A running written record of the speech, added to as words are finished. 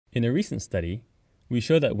In a recent study, we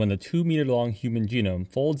show that when the 2-meter-long human genome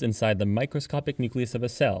folds inside the microscopic nucleus of a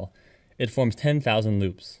cell, it forms 10,000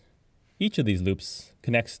 loops. Each of these loops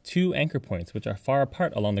connects 2 anchor points which are far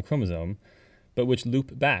apart along the chromosome, but which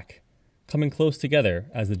loop back, coming close together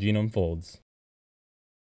as the genome folds.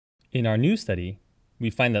 In our new study, we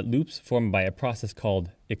find that loops form by a process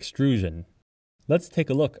called extrusion. Let's take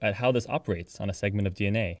a look at how this operates on a segment of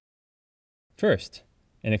DNA. First,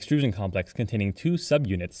 an extrusion complex containing 2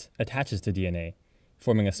 subunits attaches to DNA,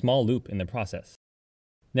 forming a small loop in the process.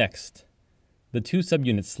 Next, the 2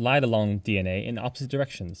 subunits slide along DNA in opposite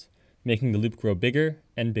directions, making the loop grow bigger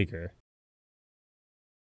and bigger.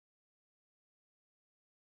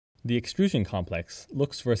 The extrusion complex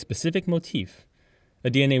looks for a specific motif,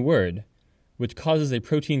 a DNA word, which causes a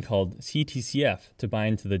protein called CTCF to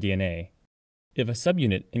bind to the DNA. If a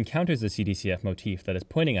subunit encounters the CTCF motif that is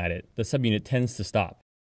pointing at it, the subunit tends to stop.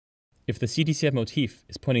 If the CTCF motif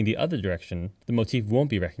is pointing the other direction, the motif won't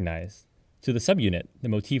be recognized. To the subunit, the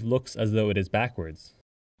motif looks as though it is backwards.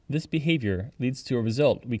 This behavior leads to a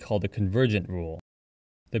result we call the convergent rule.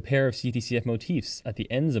 The pair of CTCF motifs at the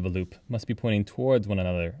ends of a loop must be pointing towards one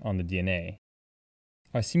another on the DNA.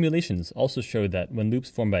 Our simulations also showed that when loops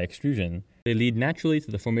form by extrusion, they lead naturally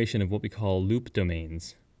to the formation of what we call loop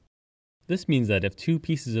domains. This means that if 2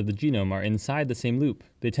 pieces of the genome are inside the same loop,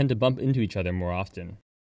 they tend to bump into each other more often.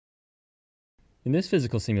 In this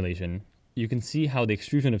physical simulation, you can see how the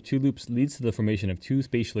extrusion of 2 loops leads to the formation of 2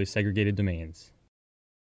 spatially segregated domains.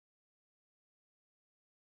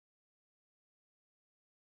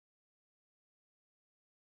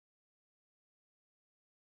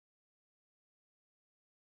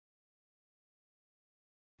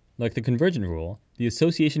 Like the convergent rule, the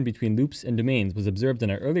association between loops and domains was observed in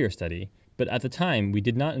our earlier study, but at the time we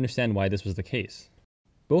did not understand why this was the case.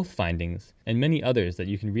 Both findings, and many others that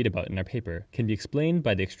you can read about in our paper, can be explained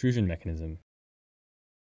by the extrusion mechanism.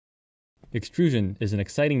 Extrusion is an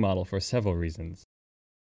exciting model for several reasons.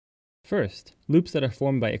 First, loops that are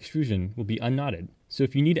formed by extrusion will be unknotted, so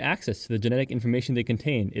if you need access to the genetic information they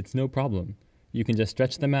contain, it's no problem. You can just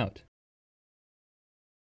stretch them out.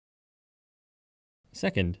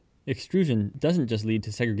 Second, extrusion doesn't just lead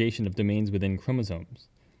to segregation of domains within chromosomes.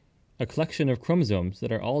 A collection of chromosomes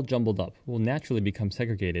that are all jumbled up will naturally become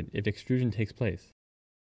segregated if extrusion takes place.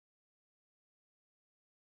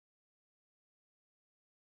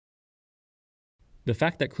 The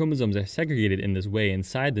fact that chromosomes are segregated in this way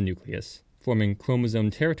inside the nucleus, forming chromosome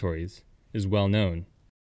territories, is well known.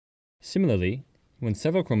 Similarly, when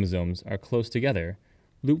several chromosomes are close together,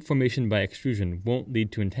 loop formation by extrusion won't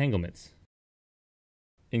lead to entanglements.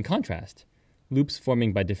 In contrast, loops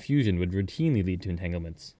forming by diffusion would routinely lead to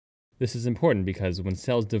entanglements. This is important because when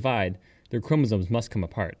cells divide, their chromosomes must come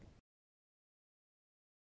apart.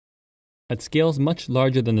 At scales much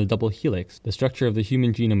larger than the double helix, the structure of the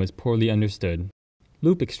human genome is poorly understood.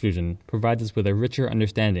 Loop extrusion provides us with a richer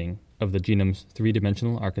understanding of the genome's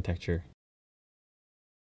 3-dimensional architecture.